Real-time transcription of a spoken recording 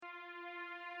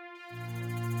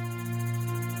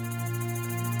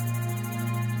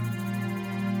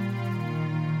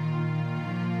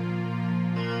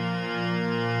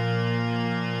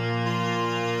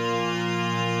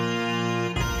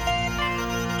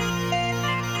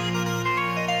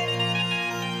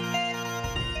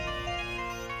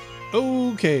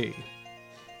Okay.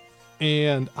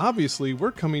 And obviously,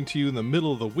 we're coming to you in the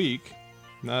middle of the week,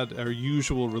 not our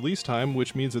usual release time,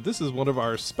 which means that this is one of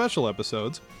our special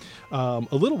episodes. A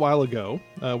little while ago,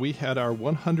 we had our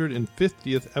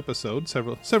 150th episode,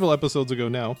 several episodes ago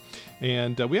now,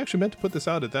 and we actually meant to put this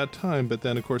out at that time, but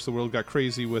then, of course, the world got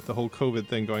crazy with the whole COVID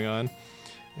thing going on,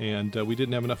 and we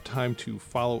didn't have enough time to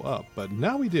follow up, but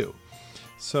now we do.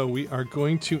 So we are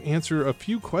going to answer a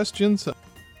few questions.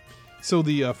 So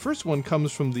the first one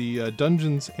comes from the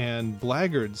Dungeons and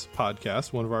Blackguards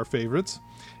podcast, one of our favorites,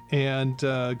 and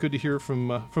good to hear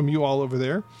from you all over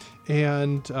there.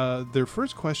 And their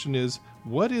first question is,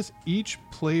 what is each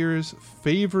player's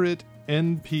favorite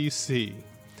NPC?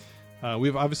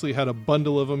 We've obviously had a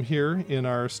bundle of them here in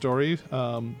our story.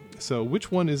 So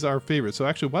which one is our favorite? So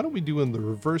actually, why don't we do in the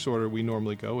reverse order we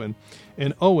normally go? And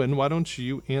Owen, why don't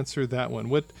you answer that one?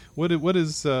 What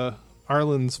is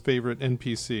Arlen's favorite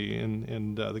NPC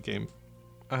in the game?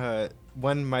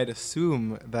 One might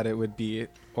assume that it would be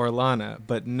Orlana,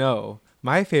 but no.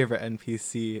 My favorite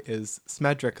NPC is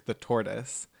Smedric the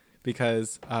Tortoise,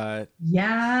 because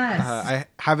yes, I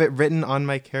have it written on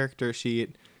my character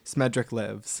sheet, Smedric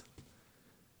lives.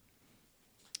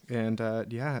 And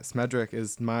Smedric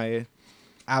is my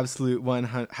absolute one.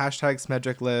 Hashtag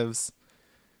Smedric lives.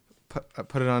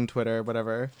 Put it on Twitter,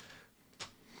 whatever.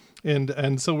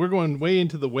 And so we're going way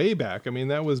into the way back. I mean,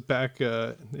 that was back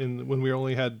when we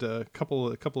only had a couple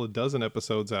of dozen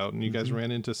episodes out, and you guys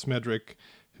ran into Smedric,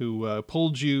 who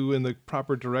pulled you in the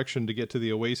proper direction to get to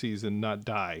the Oases and not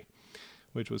die,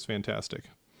 which was fantastic.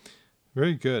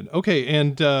 Very good. Okay,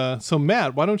 and so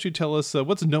Matt, why don't you tell us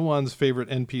what's Noan's favorite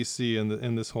NPC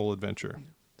in this whole adventure?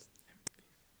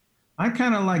 I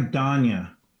kind of like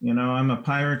Danya. You know, I'm a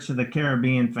Pirates of the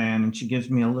Caribbean fan, and she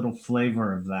gives me a little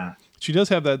flavor of that. She does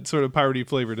have that sort of piratey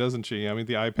flavor, doesn't she? I mean,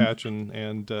 the eye patch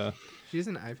and She's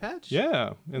an eye patch?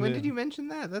 Yeah. When did you mention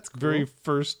that? That's cool. Very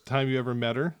first time you ever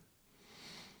met her.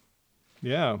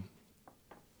 Yeah.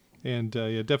 And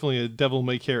definitely a devil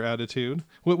may care attitude.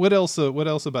 What else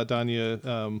about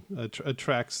Danya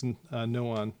attracts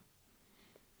Noan?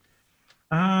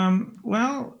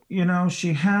 Well, you know,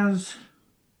 she has,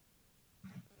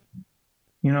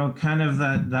 you know, kind of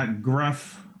that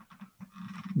gruff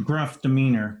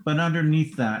demeanor, but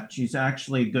underneath that, she's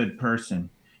actually a good person.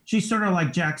 She's sort of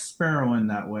like Jack Sparrow in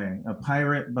that way, a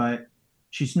pirate, but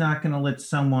she's not going to let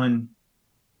someone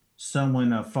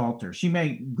falter. She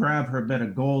may grab her bit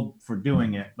of gold for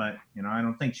doing it, but you know, I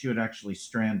don't think she would actually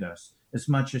strand us as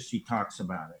much as she talks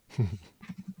about it.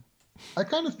 I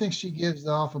kind of think she gives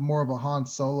off more of a Han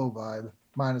Solo vibe,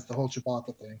 minus the whole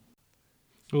Chewbacca thing.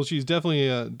 Well, she's definitely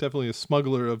a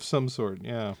smuggler of some sort.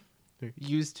 Yeah,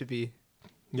 Used to be.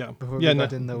 Yeah, Before we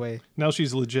got in the way. Now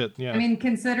she's legit. Yeah, I mean,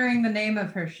 considering the name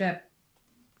of her ship.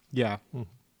 Yeah,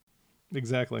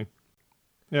 exactly.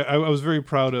 Yeah, I was very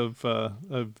proud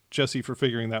of Jesse for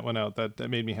figuring that one out. That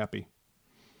made me happy.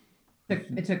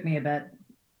 It took me a bit.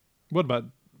 What, about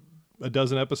a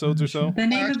dozen episodes or so? The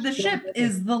name of the ship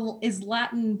is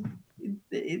Latin.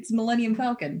 It's Millennium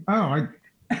Falcon. Oh,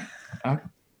 I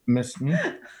missed me.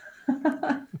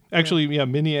 Actually, yeah,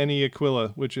 Mini Annie Aquila,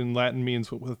 which in Latin means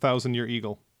 1,000-year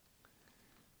eagle.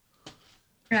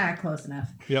 Close enough.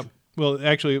 Yep. Well,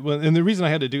 actually, and the reason I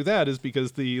had to do that is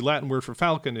because the Latin word for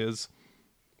falcon is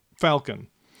falcon.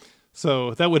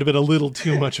 So that would have been a little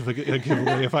too much of a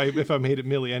giveaway if I made it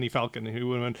Millie Annie Falcon, who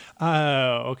would have went,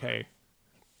 oh, okay.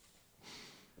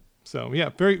 So yeah,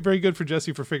 very, very good for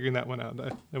Jesse for figuring that one out.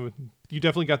 You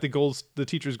definitely got the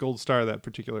teacher's gold star that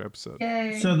particular episode.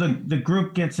 Yay. So the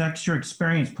group gets extra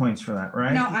experience points for that,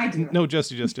 right? No, I do. No,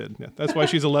 Jesse just did. Yeah, that's why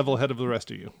she's a level ahead of the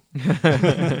rest of you.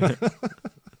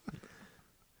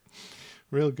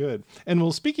 Real good. And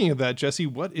well, speaking of that, Jesse,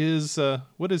 what is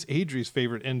Adri's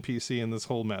favorite NPC in this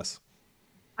whole mess?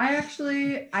 I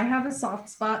have a soft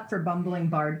spot for bumbling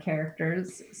bard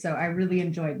characters, so I really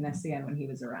enjoyed Nessian when he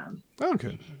was around. Oh,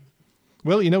 good.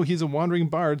 Well, you know, he's a wandering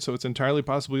bard, so it's entirely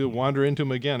possible you'll wander into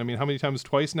him again. I mean, how many times?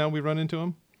 Twice now we've run into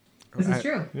him? This is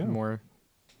true. Yeah. More.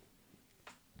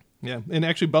 Yeah, and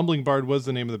actually Bumbling Bard was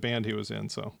the name of the band he was in,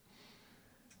 so.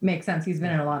 Makes sense. He's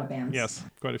been in a lot of bands. Yes,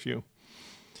 quite a few.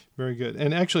 Very good.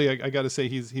 And actually, I got to say,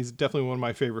 he's definitely one of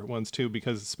my favorite ones, too,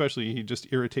 because especially he just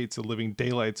irritates the living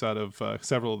daylights out of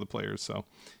several of the players. So,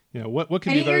 you know, what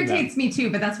can be better than that? And he irritates me,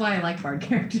 too, but that's why I like bard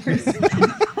characters.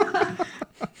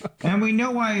 And we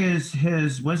know why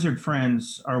his wizard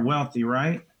friends are wealthy,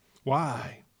 right?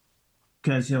 Why?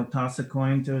 Because he'll toss a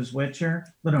coin to his witcher.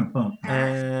 Boom.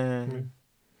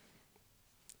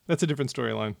 That's a different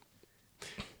storyline.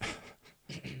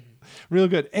 Real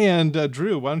good. And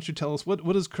Drew, why don't you tell us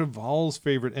what is Craval's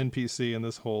favorite NPC in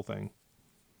this whole thing?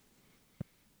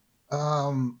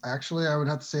 Actually, I would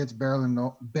have to say it's Baron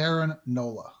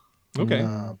Nola. Okay.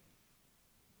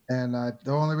 And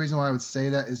the only reason why I would say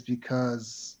that is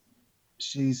because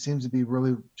she seems to be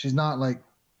she's not like,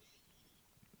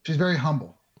 she's very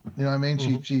humble. You know what I mean?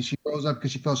 She rose up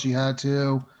because she felt she had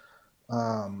to.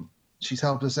 She's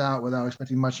helped us out without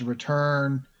expecting much in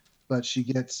return, but she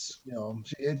gets,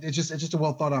 it's just a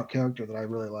well thought out character that I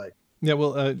really like. Yeah,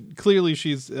 well, clearly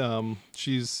she's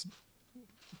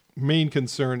main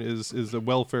concern is the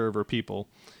welfare of her people.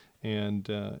 And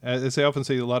as I often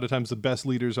say, a lot of times the best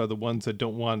leaders are the ones that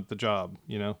don't want the job.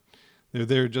 They're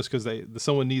there just because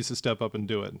someone needs to step up and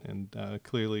do it. And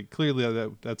clearly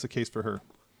that's the case for her.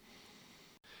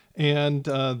 And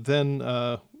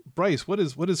then Bryce, what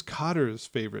is Cotter's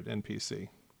favorite NPC?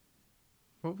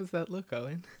 What was that look,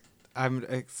 Owen? I'm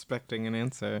expecting an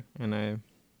answer, and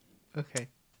Okay.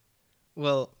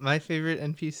 Well, my favorite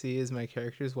NPC is my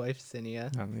character's wife, Cinia.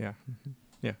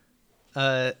 yeah.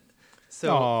 So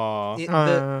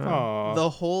Aww. the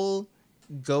whole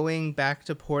going back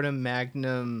to Porta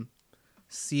Magnum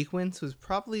sequence was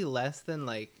probably less than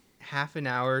like half an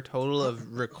hour total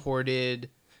of recorded,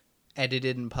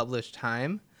 edited, and published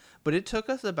time. But it took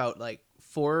us about like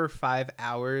 4 or 5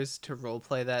 hours to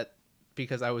roleplay that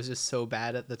because I was just so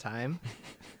bad at the time.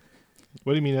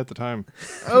 What do you mean at the time?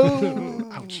 Oh,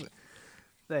 Ouch.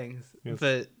 Thanks. Yes.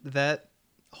 But that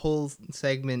whole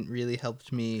segment really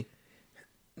helped me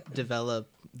develop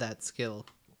that skill.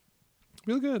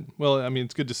 Really good. Well, I mean,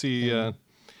 it's good to see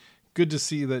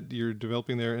that you're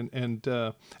developing there. And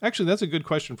actually, that's a good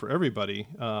question for everybody.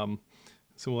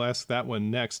 So we'll ask that one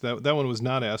next. That one was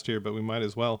not asked here, but we might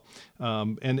as well.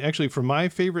 And actually, for my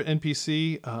favorite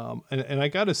NPC, and I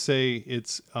got to say,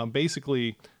 it's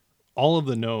basically all of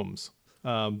the gnomes.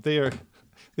 They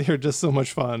are just so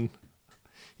much fun.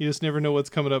 You just never know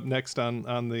what's coming up next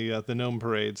on the gnome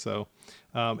parade. So,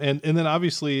 and then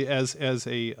obviously as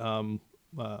a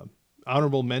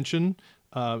honorable mention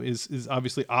is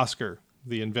obviously Oscar,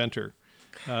 the inventor,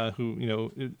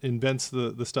 who invents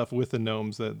the stuff with the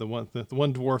gnomes. The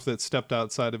one dwarf that stepped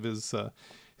outside of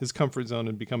his comfort zone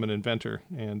and become an inventor,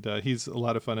 and he's a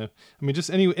lot of fun. I mean, just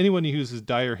anyone who uses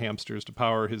dire hamsters to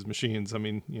power his machines. I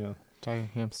mean,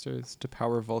 Dire hamsters to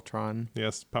power Voltron.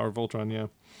 Yes, power Voltron. Yeah.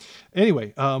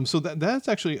 Anyway, so that's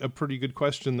actually a pretty good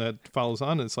question that follows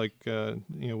on. It's like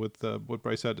with what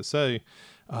Bryce had to say.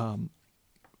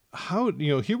 How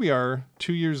here we are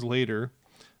 2 years later,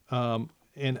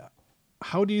 and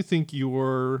how do you think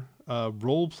your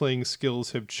role playing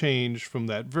skills have changed from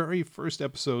that very first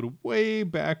episode way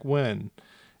back when?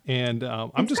 And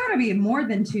It's got to be more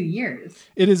than 2 years.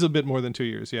 It is a bit more than 2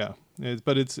 years, yeah.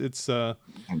 But it's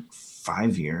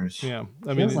 5 years. Yeah,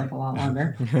 Feels like a lot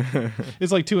longer.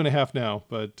 It's like 2.5 now,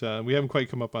 but we haven't quite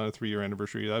come up on a 3-year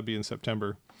anniversary. That'd be in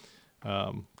September.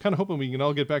 Kind of hoping we can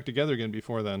all get back together again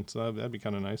before then. So that'd be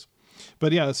kind of nice.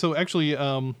 But yeah, so actually,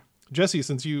 Jesse,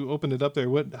 since you opened it up there,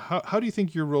 how do you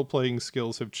think your role playing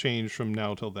skills have changed from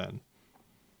now till then?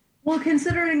 Well,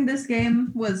 considering this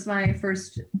game was my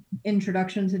first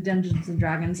introduction to Dungeons and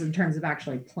Dragons in terms of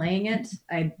actually playing it,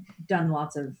 I'd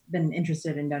been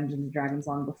interested in Dungeons and Dragons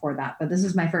long before that, but this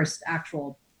is my first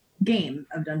actual game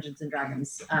of Dungeons and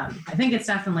Dragons. I think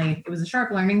it was a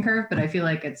sharp learning curve, but I feel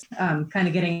like it's kind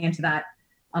of getting into that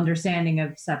understanding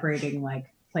of separating like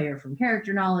player from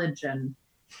character knowledge and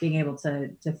being able to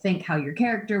think how your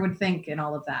character would think and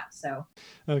all of that. So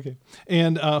okay,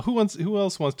 and who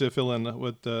else wants to fill in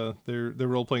with their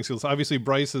role playing skills? Obviously,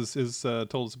 Bryce is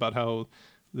told us about how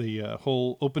the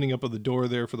whole opening up of the door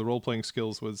there for the role playing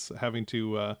skills was having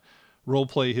to role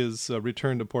play his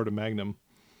return to Porta Magnum.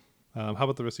 How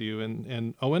about the rest of you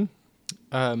and Owen?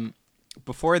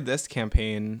 Before this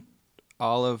campaign,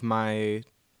 all of my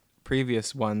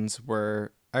previous ones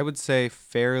were, I would say,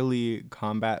 fairly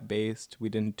combat based. We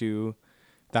didn't do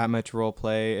that much role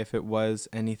play. If it was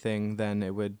anything, then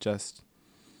it would just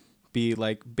be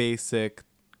like basic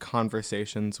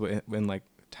conversations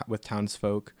with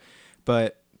townsfolk.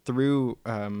 But through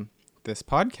this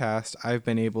podcast, I've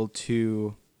been able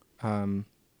to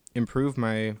improve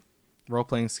my role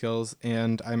playing skills,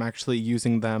 and I'm actually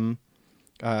using them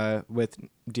with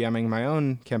DMing my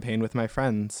own campaign with my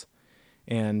friends,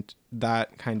 and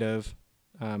that kind of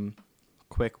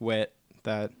quick wit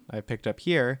that I picked up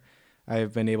here,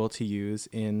 I've been able to use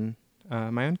in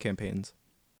my own campaigns.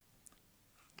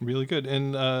 Really good.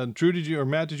 And Drew,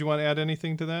 Matt, did you want to add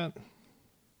anything to that?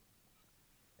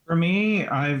 For me,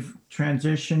 I've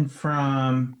transitioned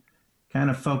from kind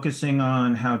of focusing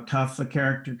on how tough a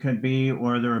character could be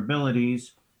or their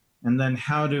abilities, and then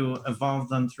how to evolve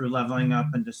them through leveling up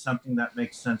into something that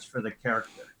makes sense for the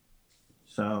character.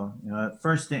 So,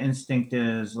 first the instinct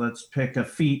is let's pick a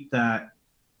feat that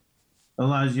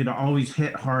allows you to always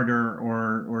hit harder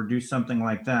or do something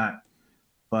like that.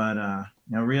 But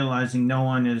realizing no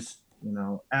one is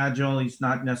agile, he's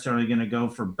not necessarily going to go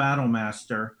for battle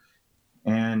master,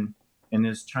 and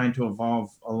is trying to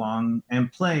evolve along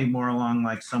and play more along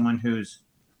like someone who's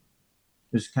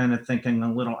kind of thinking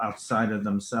a little outside of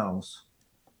themselves.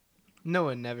 No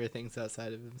one never thinks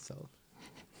outside of himself.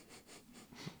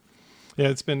 Yeah,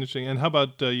 it's been interesting. And how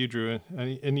about you, Drew?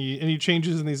 Any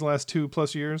changes in these last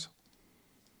 2+ years?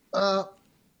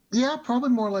 Yeah, probably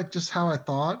more like just how I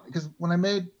thought. Because when I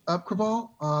made up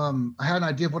Craval, I had an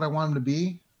idea of what I wanted him to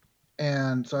be,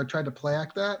 and so I tried to play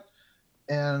act that.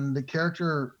 And the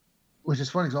character, which is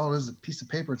funny because all it is a piece of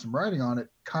paper and some writing on it,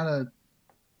 kind of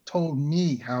told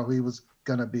me how he was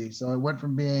gonna be. So I went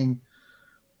from being,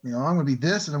 I'm gonna be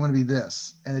this and I'm gonna be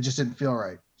this, and it just didn't feel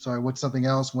right. So I went to something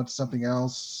else,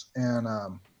 and I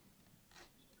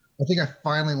think I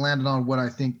finally landed on what I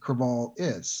think Craval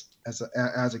is as a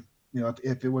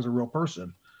if it was a real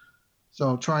person.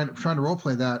 So trying to role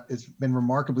play that has been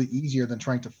remarkably easier than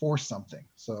trying to force something.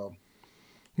 So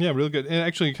yeah, really good. And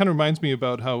actually, it kind of reminds me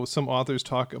about how some authors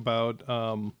talk about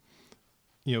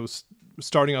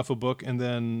starting off a book and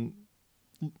then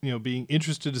being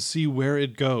interested to see where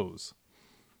it goes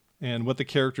and what the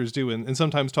characters do, and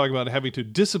sometimes talk about having to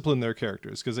discipline their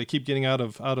characters because they keep getting out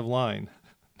of line.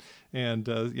 And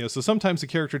so sometimes the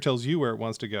character tells you where it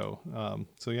wants to go.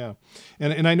 So yeah,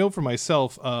 and I know for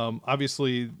myself,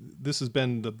 obviously this has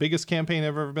been the biggest campaign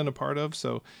I've ever been a part of.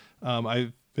 So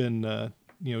I've been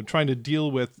trying to deal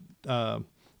with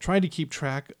trying to keep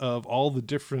track of all the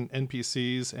different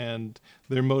NPCs and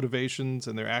their motivations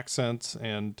and their accents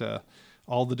and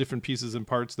all the different pieces and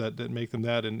parts that make them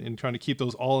that, and trying to keep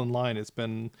those all in line. It's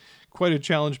been quite a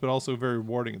challenge, but also very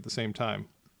rewarding at the same time.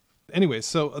 Anyway,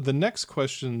 so the next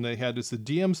question they had is the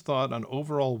DM's thought on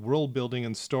overall world building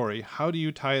and story. How do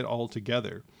you tie it all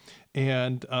together?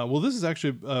 And this is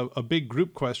actually a big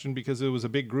group question because it was a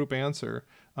big group answer.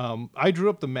 I drew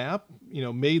up the map,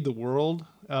 made the world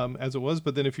as it was.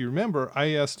 But then if you remember, I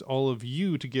asked all of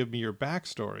you to give me your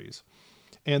backstories.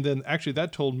 And then actually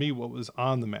that told me what was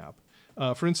on the map.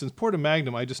 For instance, Porta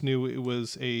Magnum, I just knew it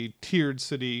was a tiered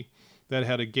city that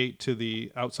had a gate to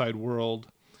the outside world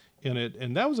in it,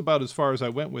 and that was about as far as I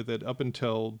went with it up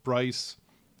until Bryce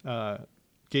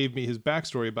gave me his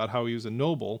backstory about how he was a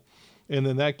noble, and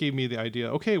then that gave me the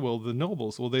idea, okay, well, the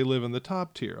nobles, they live in the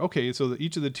top tier. Okay, so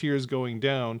each of the tiers going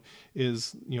down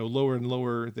is, lower and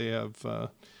lower. They have,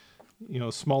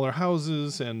 smaller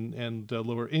houses and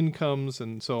lower incomes,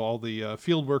 and so all the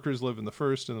field workers live in the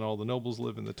first, and then all the nobles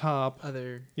live in the top.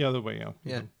 Other way, yeah.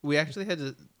 Yeah, Mm-hmm. we actually had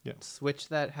to switch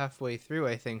that halfway through,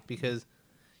 I think, because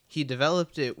he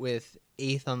developed it with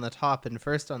 8th on the top and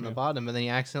 1st on the bottom, and then he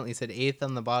accidentally said 8th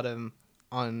on the bottom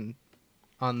on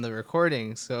the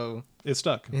recording, so it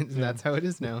stuck. That's how it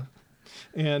is now.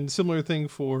 And similar thing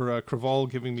for Craval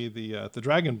giving me the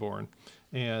Dragonborn,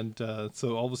 and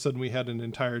so all of a sudden we had an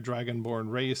entire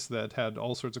Dragonborn race that had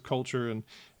all sorts of culture,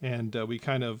 and we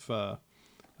kind of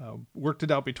worked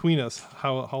it out between us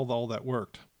how all that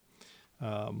worked.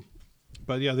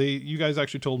 But yeah, you guys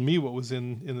actually told me what was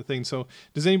in the thing. So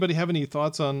does anybody have any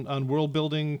thoughts on world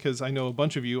building? Because I know a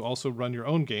bunch of you also run your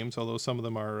own games, although some of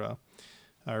them are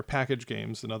package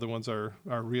games and other ones are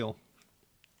real.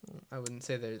 I wouldn't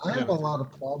say there's. I have a lot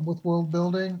of problem with world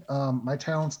building. My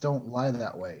talents don't lie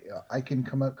that way. I can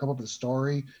come up with a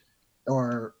story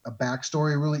or a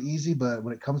backstory really easy, but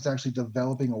when it comes to actually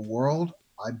developing a world,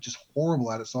 I'm just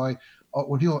horrible at it. So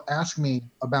when people ask me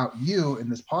about you in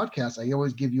this podcast, I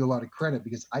always give you a lot of credit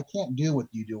because I can't do what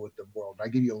you do with the world. I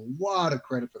give you a lot of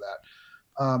credit for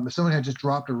that. If someone had just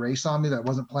dropped a race on me that I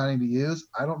wasn't planning to use,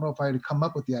 I don't know if I had come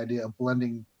up with the idea of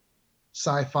blending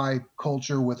sci-fi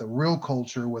culture with a real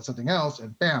culture with something else,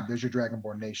 and bam, there's your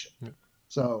Dragonborn nation. Yeah.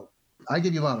 So I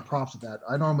give you a lot of props with that.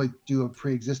 I normally do a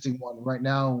pre-existing one. Right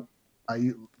now,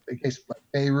 in case like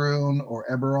Faerun or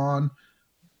Eberron,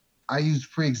 I use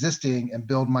pre-existing and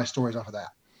build my stories off of that.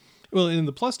 Well, and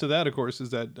the plus to that, of course,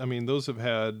 is that, those have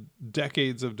had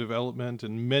decades of development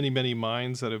and many, many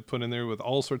minds that have put in there with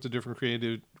all sorts of different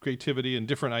creativity and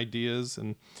different ideas.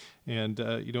 And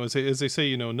as they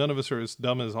say, none of us are as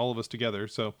dumb as all of us together.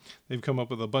 So they've come up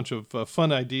with a bunch of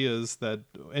fun ideas that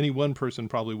any one person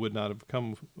probably would not have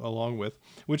come along with,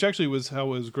 which actually was how it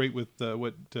was great with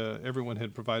what everyone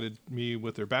had provided me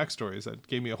with their backstories. That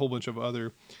gave me a whole bunch of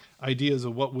other ideas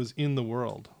of what was in the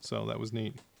world. So that was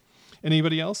neat.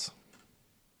 Anybody else?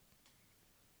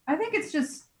 I think it's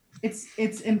just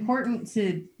it's important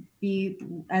to be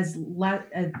as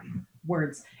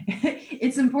words.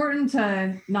 It's important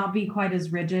to not be quite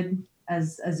as rigid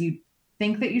as you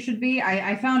think that you should be.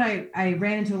 I found I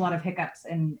ran into a lot of hiccups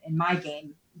in my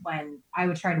game when I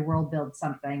would try to world build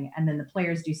something and then the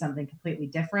players do something completely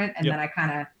different, and Yep. then I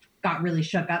kind of got really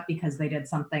shook up because they did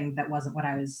something that wasn't what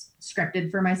I was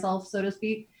scripted for myself, so to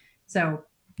speak. So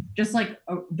just like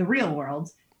the real world,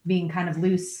 being kind of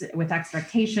loose with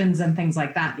expectations and things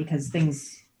like that, because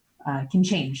things can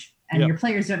change and Yep. your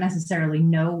players don't necessarily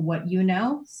know what you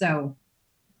know. So,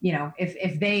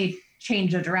 if they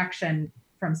change a direction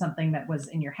from something that was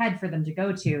in your head for them to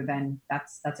go to, then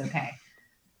that's okay.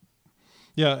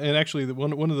 Yeah, and actually,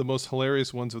 one of the most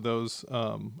hilarious ones of those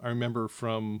I remember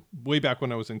from way back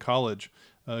when I was in college.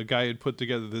 A guy had put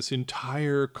together this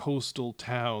entire coastal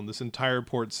town, this entire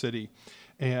port city,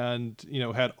 and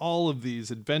had all of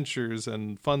these adventures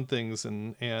and fun things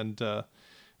and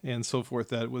so forth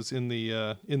that was in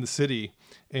the city.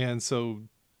 And so,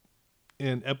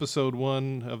 in episode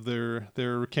 1 of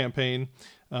their campaign,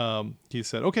 he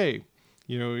said, "Okay,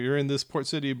 you're in this port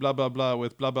city, blah, blah, blah,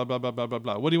 with blah, blah, blah, blah, blah, blah,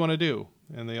 blah. What do you want to do?"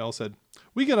 And they all said,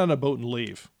 "We get on a boat and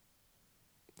leave."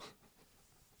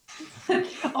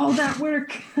 All that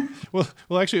work. Well,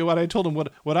 actually, what I told him,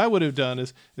 what I would have done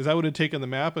is I would have taken the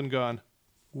map and gone,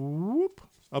 whoop,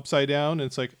 upside down. And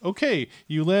it's like, okay,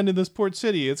 you land in this port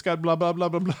city. It's got blah, blah, blah,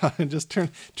 blah, blah. And just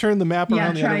turn the map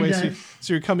around the other way.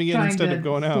 So you're coming in instead of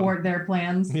going out. Thwart their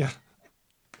plans. Yeah.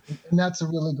 And that's a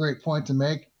really great point to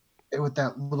make with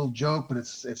that little joke, but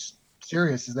it's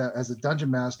serious, is that as a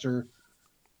dungeon master,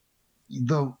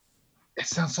 it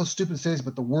sounds so stupid to say this,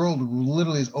 but the world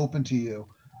literally is open to you.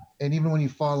 And even when you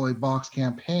follow a box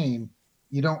campaign,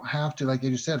 you don't have to, like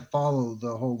you just said, follow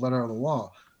the whole letter of the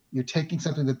law. You're taking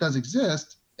something that does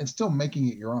exist and still making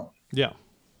it your own. Yeah.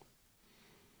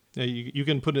 Yeah, you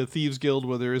can put in a thieves guild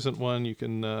where there isn't one. You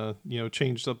can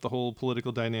change up the whole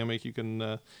political dynamic. You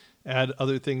can add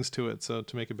other things to it to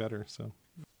make it better. So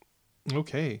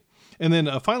okay, and then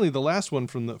finally the last one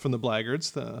from the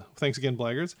Blaggards. Thanks again,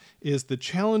 Blaggards, is the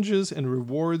challenges and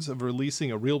rewards of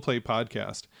releasing a real play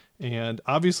podcast. And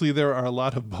obviously there are a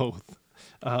lot of both.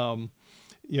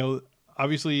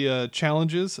 Obviously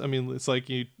challenges. I mean, it's like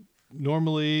you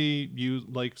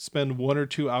like spend 1 or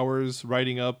 2 hours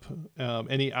writing up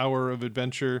any hour of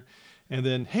adventure, and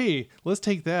then, hey, let's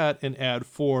take that and add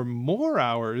 4 more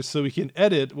hours so we can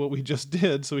edit what we just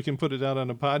did so we can put it out on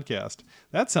a podcast.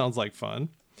 That sounds like fun.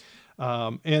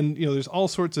 And there's all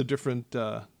sorts of different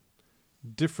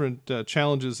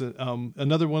challenges.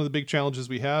 Another one of the big challenges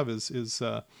we have is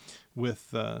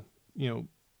with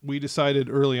we decided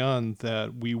early on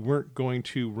that we weren't going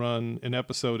to run an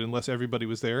episode unless everybody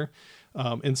was there.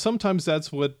 And sometimes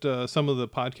that's what some of the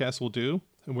podcasts will do,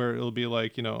 where it'll be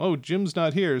like, oh, Jim's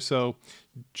not here, so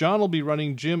John will be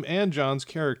running Jim and John's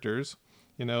characters,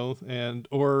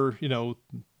 or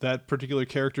that particular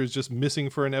character is just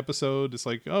missing for an episode. It's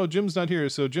like, oh, Jim's not here,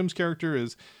 so Jim's character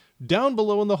is down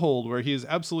below in the hold where he is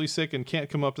absolutely sick and can't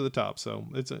come up to the top. So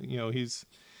it's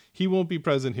he won't be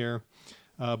present here.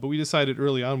 But we decided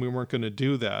early on we weren't going to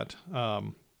do that.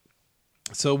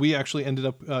 So we actually ended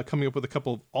up coming up with a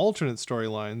couple of alternate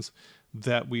storylines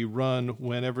that we run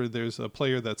whenever there's a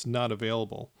player that's not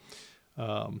available.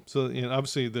 So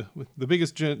obviously the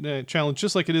biggest challenge,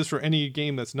 just like it is for any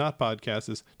game that's not podcast,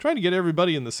 is trying to get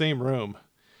everybody in the same room.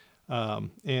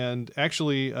 And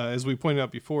actually, as we pointed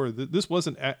out before, this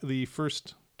wasn't the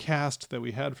first cast that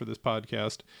we had for this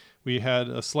podcast. We had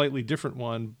a slightly different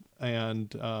one,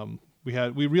 and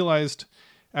we realized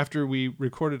after we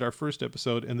recorded our first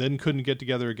episode and then couldn't get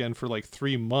together again for like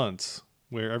 3 months,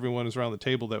 where everyone was around the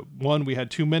table, that one, we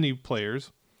had too many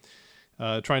players.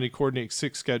 Trying to coordinate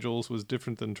 6 schedules was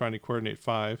different than trying to coordinate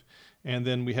 5. And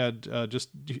then we had just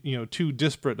 2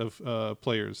 disparate of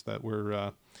players that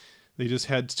were they just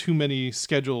had too many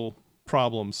schedule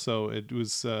problems. So it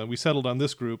was we settled on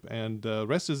this group, and the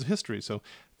rest is history. So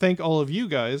thank all of you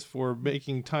guys for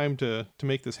making time to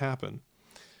make this happen.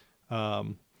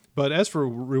 But as for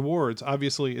rewards,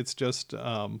 obviously it's just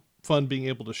fun being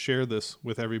able to share this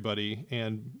with everybody.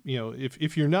 And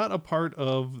if you're not a part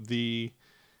of the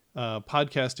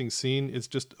podcasting scene, it's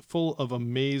just full of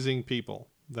amazing people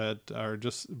that are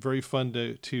just very fun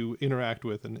to interact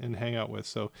with and hang out with.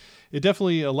 So it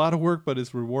definitely a lot of work, but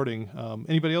it's rewarding.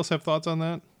 Anybody else have thoughts on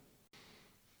that?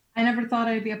 I never thought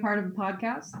I'd be a part of a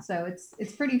podcast, so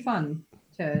it's pretty fun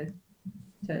to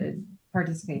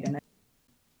participate in it.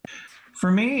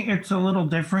 For me, it's a little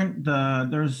different.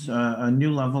 There's a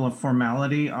new level of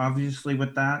formality, obviously,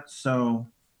 with that. So,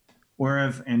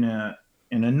 whereas in a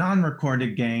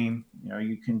non-recorded game,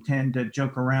 you can tend to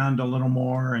joke around a little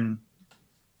more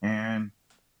and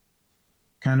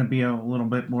kind of be a little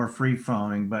bit more free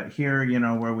flowing. But here,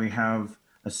 where we have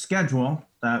a schedule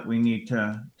that we need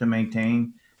to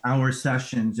maintain, our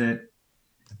sessions, it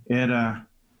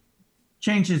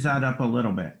changes that up a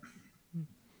little bit.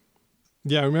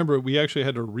 Yeah, I remember we actually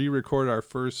had to re-record our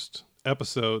first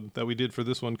episode that we did for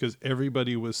this one because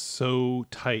everybody was so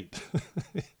tight.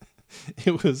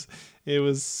 it was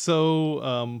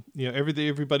so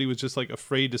everybody was just like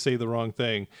afraid to say the wrong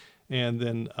thing, and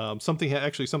then something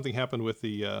happened with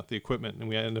the equipment, and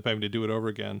we ended up having to do it over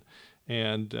again.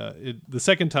 And the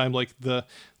second time, like the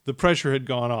pressure had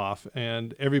gone off,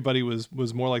 and everybody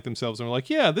was more like themselves, and we're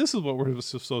like, yeah, this is what we're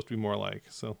supposed to be more like.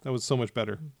 So that was so much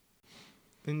better.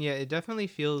 And yeah, it definitely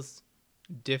feels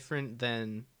different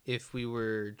than if we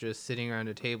were just sitting around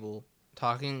a table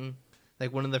talking.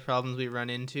 Like, one of the problems we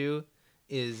run into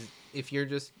is if you're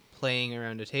just playing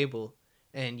around a table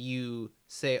and you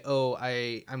say, oh,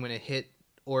 I'm going to hit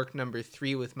orc number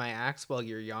 3 with my axe while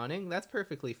you're yawning, that's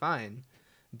perfectly fine.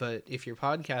 But if you're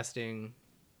podcasting,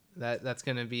 that's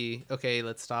going to be, okay,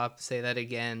 let's stop, say that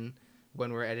again.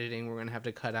 When we're editing, we're going to have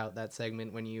to cut out that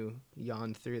segment when you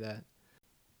yawned through that.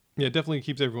 Yeah, it definitely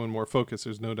keeps everyone more focused.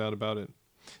 There's no doubt about it.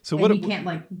 So and you can't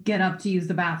like get up to use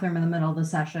the bathroom in the middle of the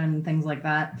session, things like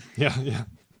that. Yeah.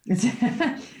 It's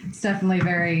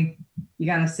definitely you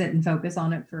got to sit and focus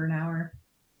on it for an hour.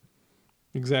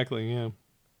 Exactly. Yeah.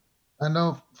 I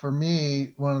know for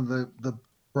me, one of the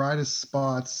brightest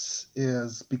spots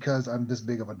is because I'm this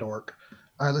big of a dork.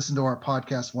 I listen to our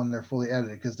podcast when they're fully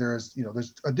edited because there's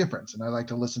a difference, and I like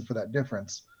to listen for that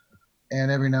difference. And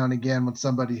every now and again, when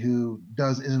somebody who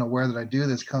isn't aware that I do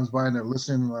this comes by and they're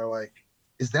listening and they're like,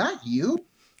 "Is that you?"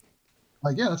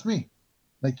 I'm like, yeah, that's me.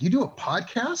 Like, you do a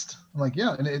podcast? I'm like,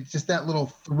 yeah. And it's just that little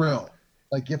thrill.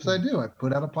 Like, yes, I do. I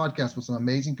put out a podcast with some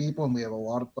amazing people, and we have a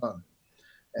lot of fun.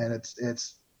 And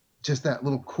it's just that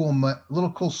little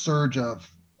cool surge of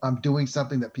I'm doing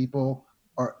something that people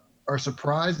are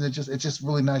surprised, and it's just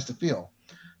really nice to feel.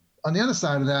 On the other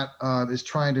side of that is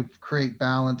trying to create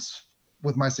balance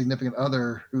with my significant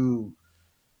other who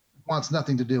wants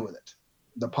nothing to do with it,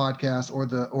 the podcast or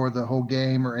the whole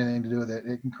game or anything to do with it.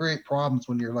 It can create problems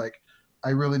when you're like,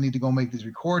 I really need to go make these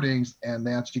recordings, and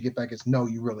the answer you get back is no,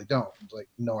 you really don't. It's like,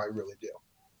 no, I really do.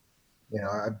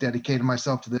 I've dedicated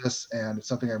myself to this, and it's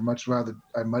something I much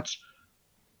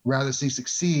rather see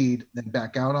succeed than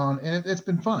back out on, and it's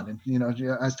been fun. And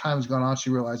as time has gone on, she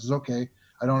realizes, okay,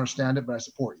 I don't understand it, but I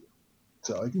support you.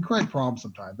 So it can create problems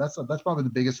sometimes. That's probably the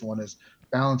biggest one, is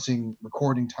balancing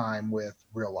recording time with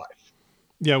real life.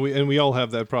 Yeah, we all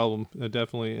have that problem,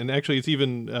 definitely. And actually, it's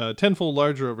even tenfold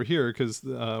larger over here because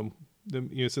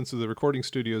since the recording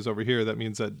studio is over here, that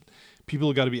means that people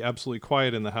have got to be absolutely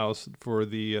quiet in the house for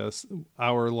the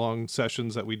hour-long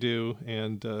sessions that we do,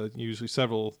 and usually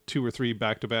 2 or 3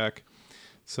 back-to-back.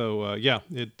 So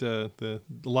a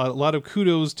lot of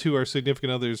kudos to our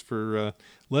significant others for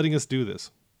letting us do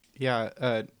this.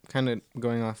 Yeah, kind of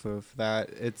going off of that,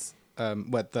 it's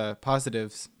what the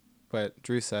positives, what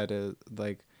Drew said, is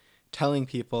like telling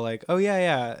people like, oh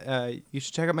yeah, you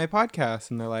should check out my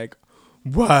podcast. And they're like,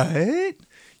 what?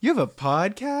 You have a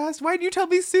podcast? Why didn't you tell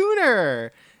me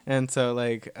sooner? And so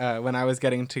like when I was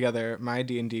getting together my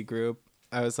D&D group,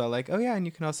 I was all like, oh yeah, and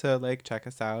you can also like check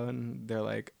us out. And they're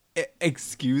like,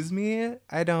 excuse me?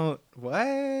 I don't,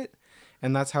 what?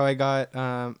 And that's how I got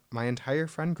my entire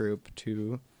friend group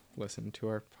to listen to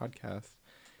our podcast.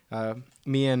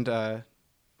 Me and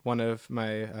one of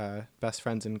my best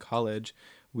friends in college,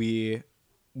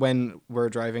 when we're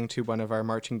driving to one of our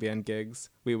marching band gigs,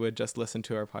 we would just listen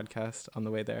to our podcast on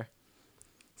the way there.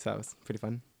 So that was pretty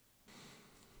fun.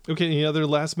 Okay, any other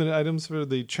last minute items for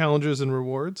the challenges and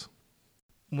rewards?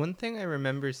 One thing I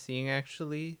remember seeing,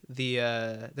 actually,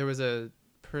 there was a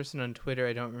person on Twitter,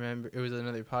 I don't remember, it was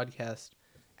another podcast,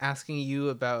 asking you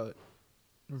about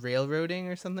railroading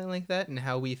or something like that, and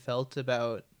how we felt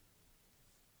about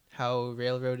how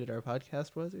railroaded our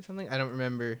podcast was or something. I don't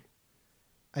remember.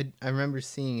 I remember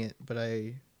seeing it, but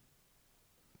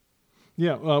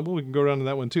Yeah, well, we can go around to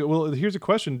that one too. Well, here's a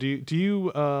question: Do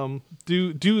you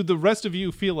do the rest of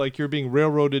you feel like you're being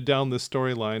railroaded down this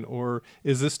storyline, or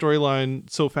is this storyline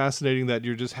so fascinating that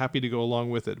you're just happy to go along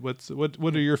with it?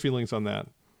 What are your feelings on that?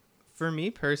 For me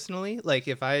personally, like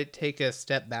if I take a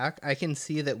step back, I can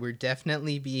see that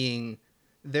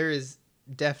there is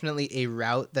definitely a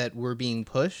route that we're being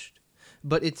pushed,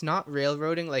 but it's not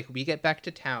railroading. Like, we get back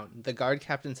to town, the guard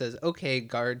captain says, okay,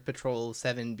 guard patrol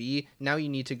 7B, now you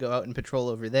need to go out and patrol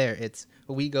over there. It's,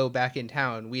 we go back in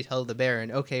town, we tell the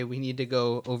Baron, okay, we need to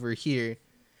go over here.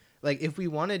 Like, if we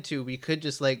wanted to, we could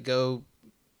just like go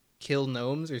kill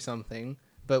gnomes or something,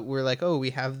 but we're like, oh, we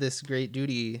have this great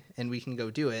duty and we can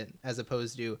go do it, as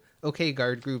opposed to, okay,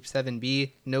 guard group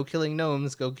 7B, no killing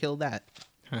gnomes, go kill that.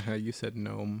 You said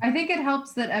gnome. I think it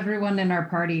helps that everyone in our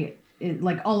party,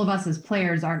 like all of us as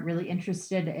players, aren't really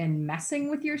interested in messing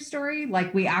with your story.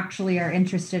 Like we actually are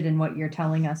interested in what you're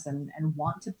telling us and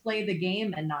want to play the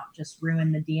game and not just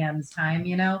ruin the DM's time,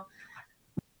 you know?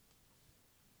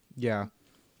 Yeah.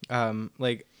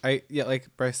 Like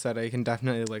Bryce said, I can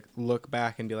definitely like look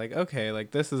back and be like, okay,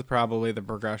 like this is probably the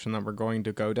progression that we're going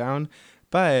to go down.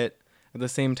 But at the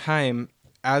same time,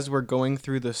 as we're going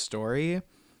through the story,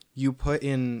 you put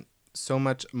in so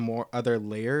much more other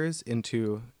layers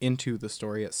into the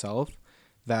story itself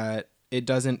that it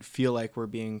doesn't feel like we're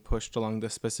being pushed along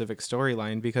this specific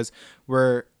storyline, because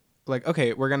we're like,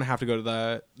 okay, we're gonna have to go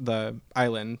to the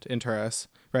island in Turris,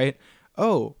 right?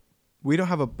 Oh, we don't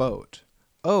have a boat.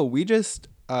 Oh, we just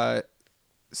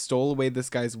stole away this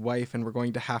guy's wife and we're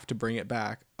going to have to bring it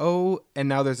back. Oh, and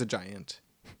now there's a giant.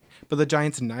 But the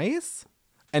giant's nice?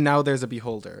 And now there's a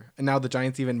beholder. And now the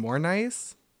giant's even more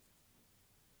nice?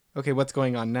 Okay, what's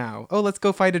going on now? Oh, let's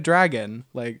go fight a dragon.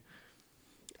 Like,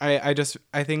 I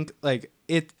think like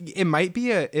it might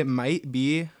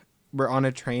be we're on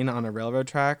a train on a railroad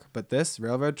track, but this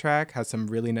railroad track has some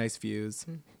really nice views.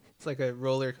 It's like a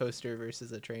roller coaster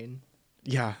versus a train.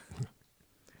 Yeah.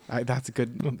 That's a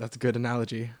good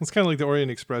analogy. It's kind of like the Orient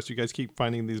Express. You guys keep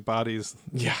finding these bodies.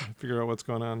 Yeah. Figure out what's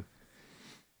going on.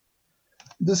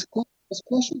 This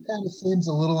question kind of seems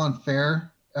a little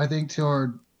unfair, I think, to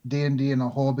our D&D in a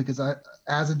whole, because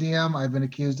as a DM, I've been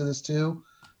accused of this too.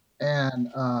 And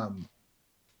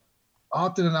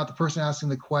often enough, the person asking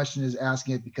the question is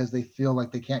asking it because they feel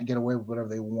like they can't get away with whatever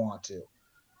they want to.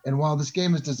 And while this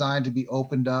game is designed to be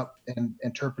opened up and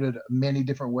interpreted many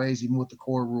different ways, even with the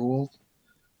core rules,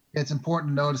 it's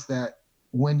important to notice that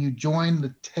when you join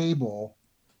the table,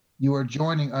 you are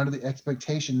joining under the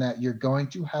expectation that you're going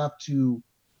to have to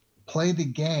play the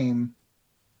game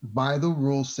by the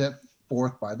rules set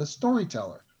forth by the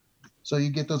storyteller. So you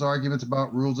get those arguments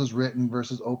about rules as written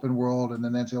versus open world, and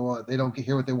then they say, well, if they don't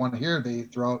hear what they want to hear, they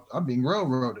throw out, I'm being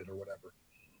railroaded or whatever.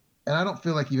 And I don't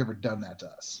feel like you've ever done that to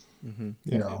us. Mm-hmm.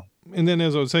 Yeah. You know? And then,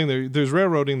 as I was saying, there's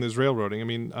railroading. I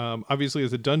mean, obviously,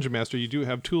 as a dungeon master, you do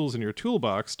have tools in your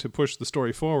toolbox to push the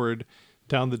story forward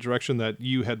down the direction that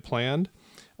you had planned.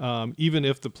 Even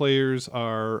if the players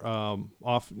are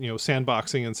off,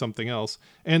 sandboxing and something else.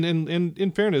 And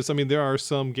in fairness, I mean, there are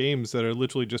some games that are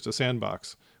literally just a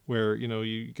sandbox where,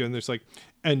 you go and there's like,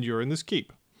 and you're in this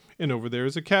keep, and over there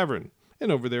is a cavern,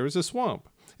 and over there is a swamp,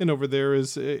 and over there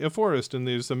is a forest, and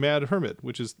there's a mad hermit,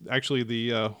 which is actually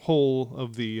the whole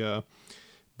of the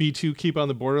B2 Keep on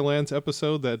the Borderlands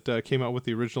episode that came out with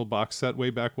the original box set way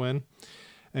back when.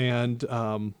 And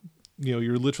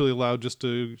you're literally allowed just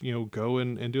to, go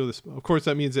and do this. Of course,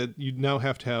 that means that you now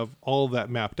have to have all of that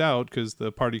mapped out because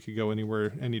the party could go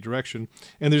anywhere, any direction.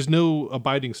 And there's no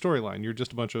abiding storyline. You're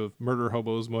just a bunch of murder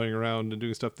hobos mowing around and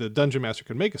doing stuff. The dungeon master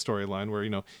can make a storyline where,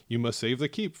 you must save the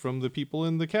keep from the people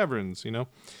in the caverns,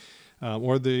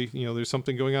 or there's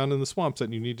something going on in the swamps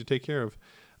that you need to take care of.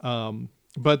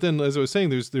 But then, as I was saying,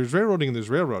 there's railroading and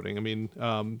there's railroading. I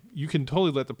mean, you can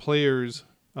totally let the players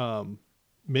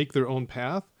make their own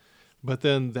path, but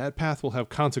then that path will have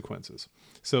consequences.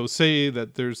 So say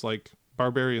that there's like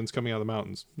barbarians coming out of the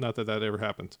mountains. Not that ever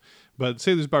happens. But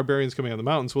say there's barbarians coming out of the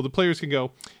mountains. Well, the players can go,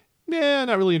 nah,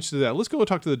 not really interested in that. Let's go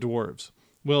talk to the dwarves.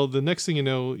 Well, the next thing you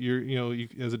know, you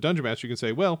as a dungeon master, you can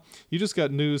say, well, you just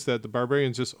got news that the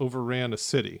barbarians just overran a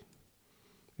city.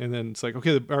 And then it's like,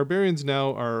 okay, the barbarians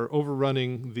now are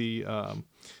overrunning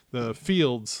the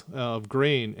fields of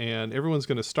grain, and everyone's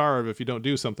going to starve if you don't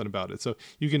do something about it. So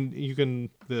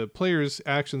the players'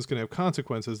 actions can have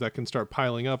consequences that can start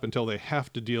piling up until they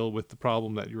have to deal with the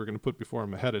problem that you were going to put before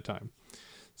them ahead of time.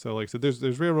 So like I said,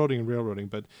 there's railroading,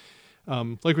 but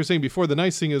like we were saying before, the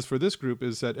nice thing is for this group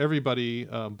is that everybody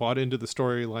bought into the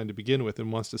storyline to begin with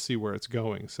and wants to see where it's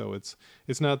going. So it's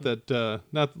not that,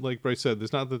 not like Bryce said,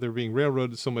 it's not that they're being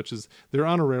railroaded so much as they're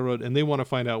on a railroad and they want to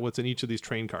find out what's in each of these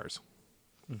train cars.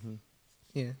 Mm-hmm.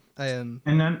 Yeah, I am.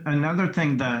 And then another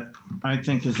thing that I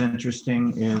think is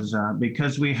interesting is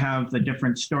because we have the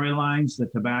different storylines, the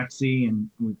Tabaxi, and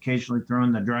we occasionally throw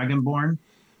in the Dragonborn,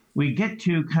 we get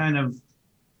to kind of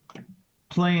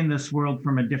play in this world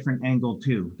from a different angle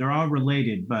too. They're all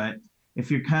related, but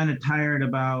if you're kind of tired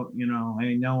about,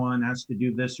 hey, no one has to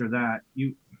do this or that,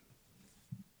 you're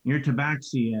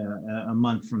Tabaxi a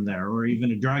month from there, or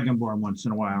even a Dragonborn once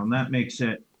in a while, and that makes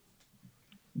it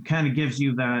kind of gives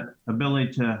you that ability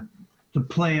to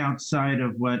play outside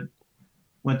of what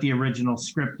the original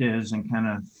script is and kind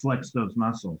of flex those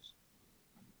muscles.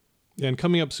 And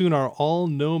coming up soon, our all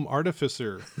gnome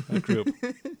artificer group.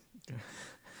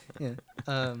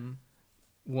 Yeah.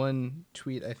 One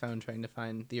tweet I found trying to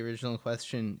find the original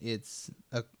question. It's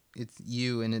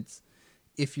you, and it's,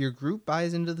 if your group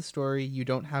buys into the story, you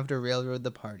don't have to railroad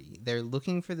the party. They're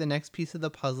looking for the next piece of the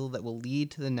puzzle that will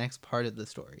lead to the next part of the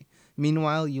story.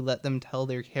 Meanwhile, you let them tell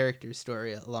their character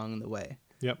story along the way.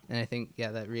 Yep. And I think,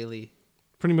 yeah, that really...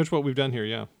 Pretty much what we've done here,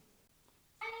 yeah.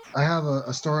 I have a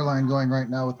storyline going right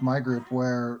now with my group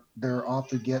where they're off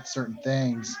to get certain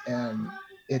things, and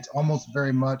it's almost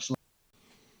very much like,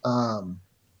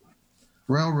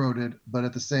 railroaded, but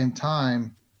at the same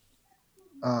time,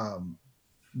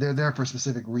 they're there for a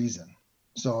specific reason.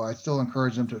 So I still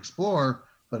encourage them to explore,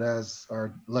 but as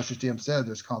our illustrious DM said,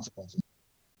 there's consequences.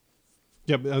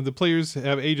 Yeah, the players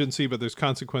have agency, but there's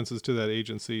consequences to that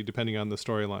agency depending on the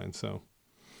storyline. So,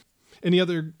 any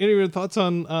other thoughts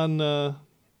on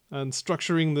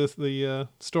structuring the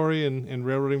story and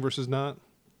railroading versus not?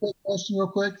 Quick question, real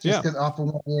quick, just because off of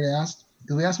what we asked.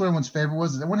 Because we asked what everyone's favorite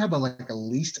was. Does anyone have a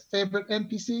least favorite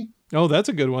NPC? Oh, that's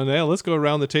a good one. Yeah, let's go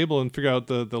around the table and figure out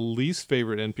the least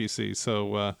favorite NPC.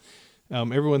 So,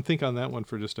 everyone think on that one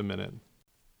for just a minute,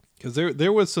 because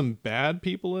there was some bad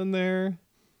people in there.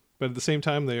 But at the same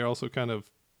time, they are also kind of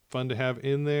fun to have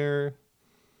in there.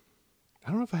 I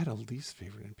don't know if I had a least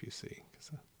favorite NPC because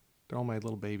they're all my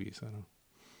little babies. I don't.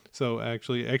 So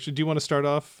actually, do you want to start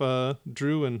off,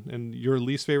 Drew, and your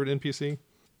least favorite NPC?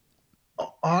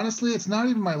 Honestly, it's not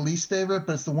even my least favorite,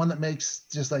 but it's the one that makes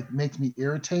me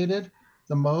irritated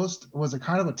the most. Was a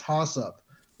kind of a toss-up.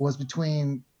 Was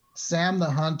between Sam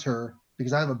the Hunter,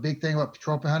 because I have a big thing about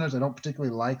trophy hunters. I don't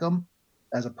particularly like them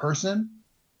as a person.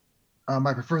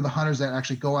 I prefer the hunters that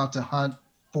actually go out to hunt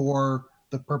for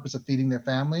the purpose of feeding their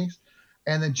families.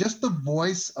 And then just the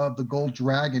voice of the gold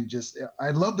dragon,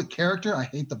 I love the character. I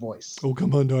hate the voice. Oh,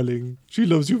 come on, darling. She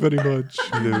loves you very much.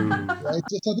 No.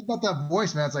 Just something about that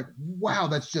voice, man. It's like, wow,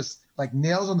 that's just like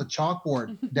nails on the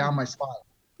chalkboard down my spine.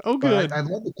 Oh, good. I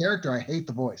love the character. I hate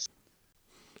the voice.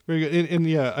 Very good. And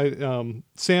yeah,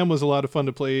 Sam was a lot of fun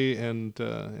to play, and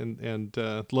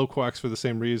Loquax for the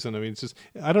same reason. I mean, it's just,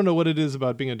 I don't know what it is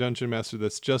about being a dungeon master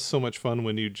that's just so much fun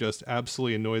when you just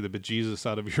absolutely annoy the bejesus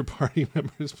out of your party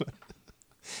members, but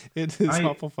it is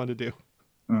awful fun to do.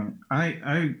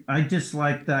 I just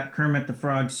like that Kermit the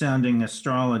Frog sounding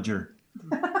astrologer.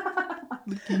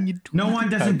 No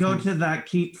one doesn't go to that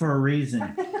keep for a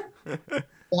reason.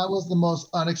 That was the most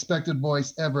unexpected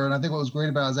voice ever. And I think what was great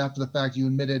about it is after the fact, you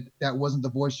admitted that wasn't the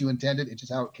voice you intended. It's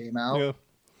just how it came out. Yeah.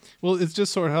 Well, it's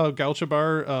just sort of how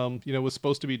Galchabar, was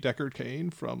supposed to be Deckard Cain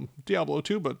from Diablo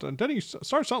 2, but then he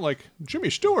starts sounding like Jimmy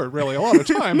Stewart, really, a lot of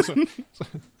times.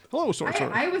 Hello,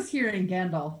 sorcerer. I was hearing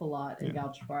Gandalf a lot in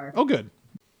Galchabar. Oh, good.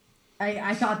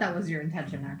 I thought that was your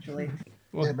intention, actually.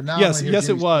 Well, yeah, but now yes, it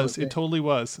Jimmy was. Stewart, It totally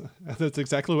was. That's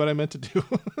exactly what I meant to do.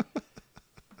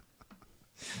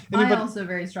 I also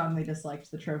very strongly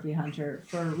disliked the Trophy Hunter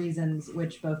for reasons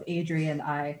which both Adri and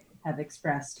I have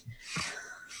expressed.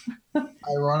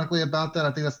 Ironically about that,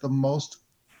 I think that's the most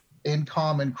in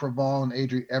common Craval and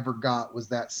Adri ever got was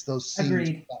those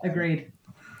scenes. Agreed.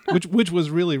 which was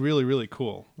really, really, really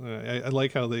cool. I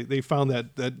like how they found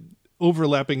that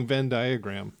overlapping Venn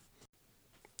diagram.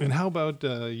 And how about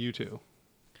you two?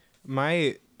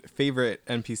 My favorite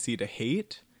NPC to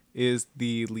hate is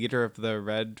the leader of the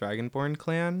Red Dragonborn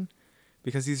clan,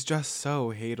 because he's just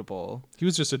so hateable. He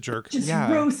was just a jerk. Just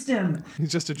roast him.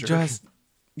 He's just a jerk.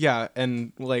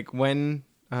 And like when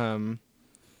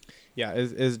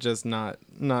is just not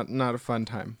a fun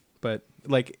time. But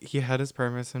like he had his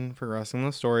purpose in progressing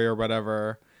the story or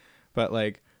whatever. But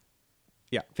like,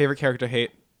 yeah, favorite character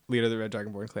hate, leader of the Red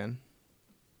Dragonborn clan.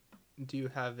 Do you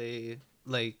have you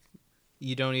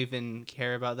don't even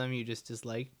care about them, you just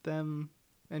dislike them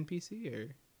NPC,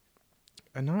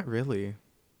 or? Not really.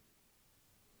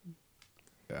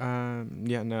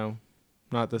 No,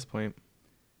 not at this point.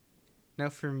 Now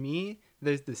for me,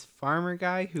 there's this farmer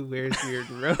guy who wears weird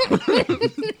robes.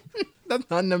 That's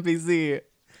not an NPC.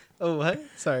 Oh, what?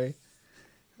 Sorry.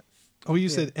 Oh, you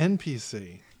said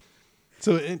NPC.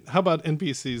 So how about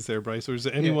NPCs there, Bryce? Or is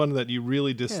there anyone that you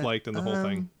really disliked in the whole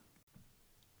thing?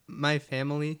 My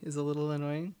family is a little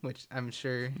annoying, which I'm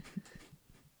sure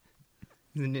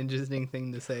is an interesting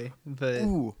thing to say. But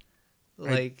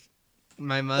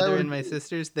my mother and my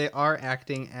sisters, they are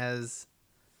acting as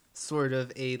sort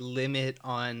of a limit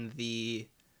on the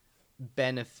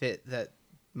benefit that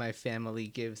my family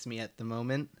gives me at the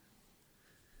moment.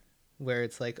 Where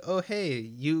it's like, oh, hey,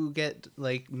 you get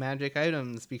like magic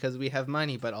items because we have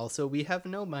money, but also we have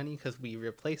no money because we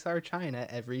replace our china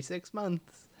every 6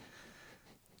 months.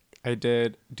 I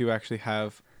do actually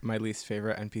have my least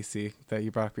favorite NPC that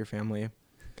you brought up your family.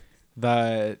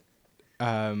 The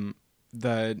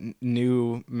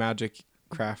new magic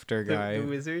crafter guy, the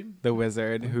wizard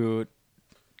wizard who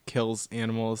kills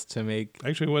animals to make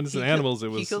Actually, when it's animals, it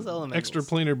was kills elementals.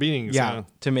 extraplanar beings.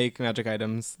 to make magic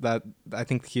items. That I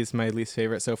think he's my least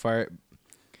favorite so far.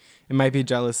 It might be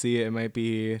jealousy. It might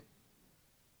be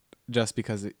just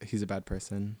because he's a bad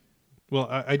person. Well,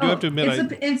 I do have to admit,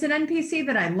 it's an NPC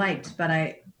that I liked,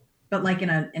 but like in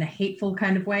a hateful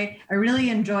kind of way. I really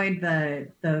enjoyed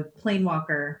the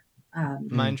planewalker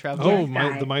mind traveler.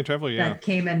 the mind traveler, yeah, that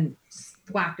came and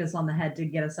whacked us on the head to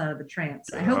get us out of the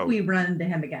trance. I hope we run into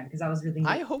him again because I was really.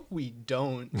 I hope we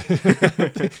don't.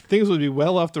 Things would be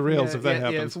well off the rails if that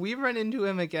happens. Yeah, if we run into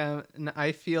him again,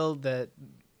 I feel that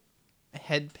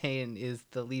head pain is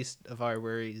the least of our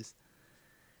worries,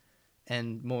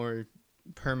 and more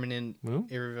permanent,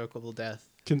 irrevocable death.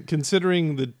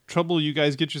 Considering the trouble you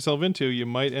guys get yourself into, you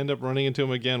might end up running into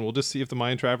him again. We'll just see if the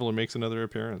mind traveler makes another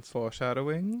appearance.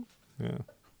 Foreshadowing. Yeah.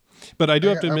 But I do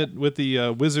have to admit, with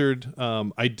the wizard,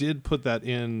 I did put that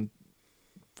in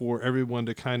for everyone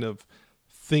to kind of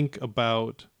think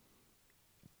about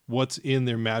what's in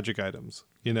their magic items.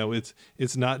 You know,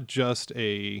 it's not just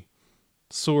a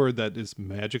sword that is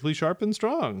magically sharp and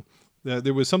strong.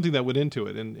 There was something that went into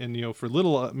it. And you know, for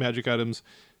little magic items,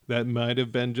 that might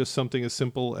have been just something as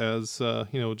simple as,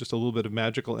 just a little bit of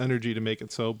magical energy to make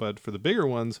it so. But for the bigger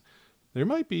ones, there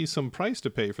might be some price to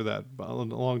pay for that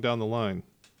along down the line.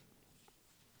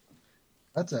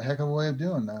 That's a heck of a way of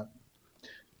doing that.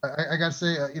 I got to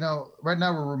say, right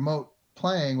now we're remote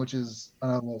playing, which is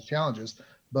one of those challenges.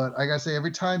 But I got to say,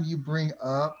 every time you bring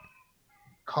up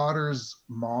Cotter's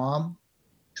mom,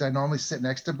 because I normally sit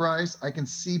next to Bryce, I can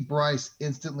see Bryce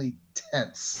instantly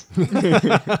tense.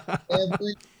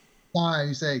 Every time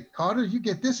you say, Cotter, you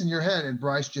get this in your head, and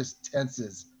Bryce just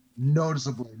tenses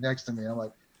noticeably next to me. I'm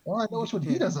like, well, I know it's what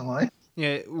he doesn't like.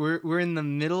 Yeah, we're in the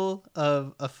middle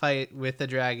of a fight with a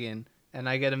dragon, and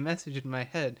I get a message in my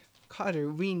head,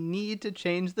 Cotter, we need to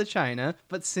change the china,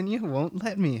 but Sinya won't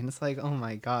let me. And it's like, oh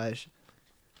my gosh.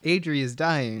 Adri is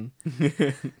dying.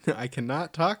 I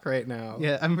cannot talk right now.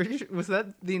 Yeah, I'm pretty sure. Was that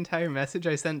the entire message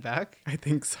I sent back? I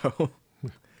think so.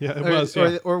 Yeah, it was.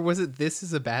 Yeah. Or was it "This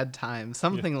is a bad time"?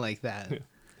 Something like that. Yeah.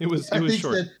 It was. I It was think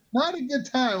short. said, not a good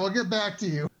time. We'll get back to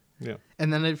you. Yeah.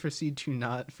 And then I'd proceed to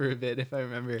not for a bit, if I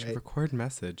remember To right. record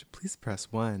message, please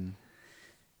press 1.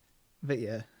 But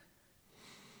yeah.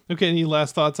 Okay. Any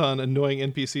last thoughts on annoying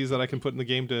NPCs that I can put in the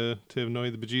game to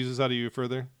annoy the bejesus out of you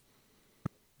further?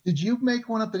 Did you make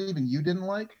one up that even you didn't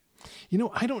like? You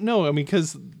know, I don't know. I mean,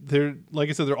 because they're, like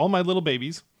I said, they're all my little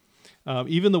babies.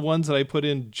 Even the ones that I put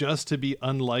in just to be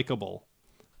unlikable,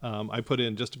 I put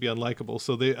in just to be unlikable.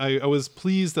 So I was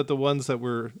pleased that the ones that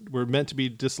were meant to be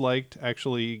disliked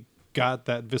actually got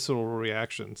that visceral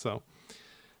reaction. So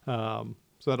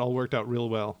that all worked out real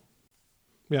well.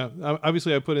 Yeah,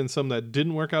 obviously I put in some that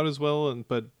didn't work out as well,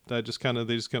 but they just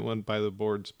went by the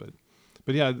boards. But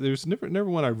yeah, there's never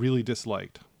one I really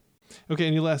disliked. Okay,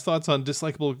 any last thoughts on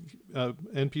dislikable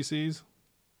NPCs?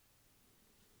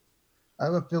 I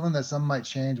have a feeling that some might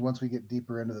change once we get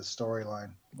deeper into the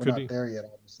storyline. We're Could not be. there yet,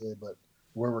 obviously, but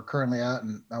where we're currently at,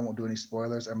 and I won't do any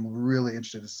spoilers, I'm really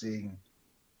interested in seeing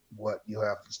what you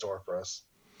have in store for us.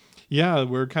 Yeah,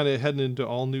 we're kind of heading into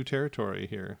all new territory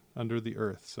here under the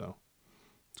earth, so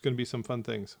it's going to be some fun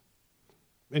things.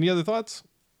 Any other thoughts?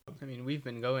 I mean, we've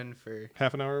been going for...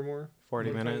 Half an hour or more?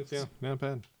 40 More minutes. Yeah, not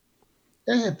bad.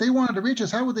 Hey, if they wanted to reach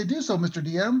us, how would they do so, Mr.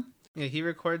 DM? Yeah, he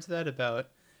records that about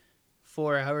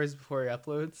 4 hours before he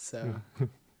uploads, so...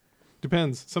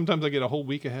 Depends. Sometimes I get a whole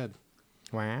week ahead.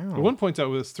 Wow. At one point, I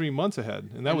was 3 months ahead,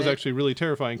 and that And was then- actually really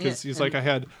terrifying because Yeah, he's like, I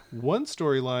had one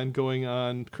storyline going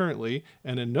on currently,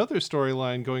 and another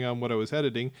storyline going on what I was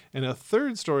editing, and a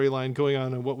third storyline going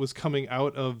on what was coming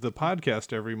out of the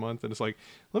podcast every month. And it's like,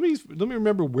 let me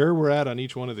remember where we're at on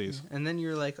each one of these. And then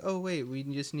you're like, oh, wait, we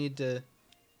just need to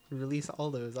release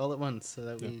all those all at once so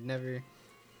that we never...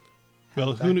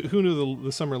 Well, have back- who knew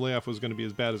the summer layoff was going to be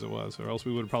as bad as it was, or else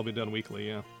we would have probably done weekly.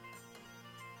 Yeah.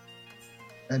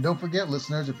 And don't forget,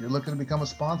 listeners, if you're looking to become a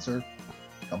sponsor,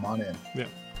 come on in.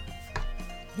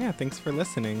 Yeah, thanks for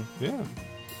listening. Yeah.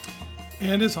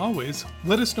 And as always,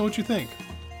 let us know what you think.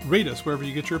 Rate us wherever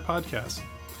you get your podcasts.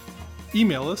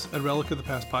 Email us at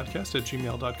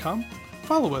relicofthepastpodcast@gmail.com.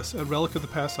 Follow us at Relic of the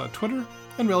Past on Twitter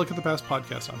and Relic of the Past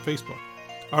Podcast on Facebook.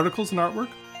 Articles and artwork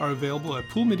are available at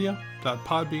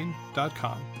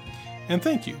poolmedia.podbean.com. And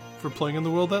thank you for playing in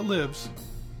the world that lives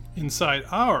inside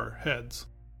our heads.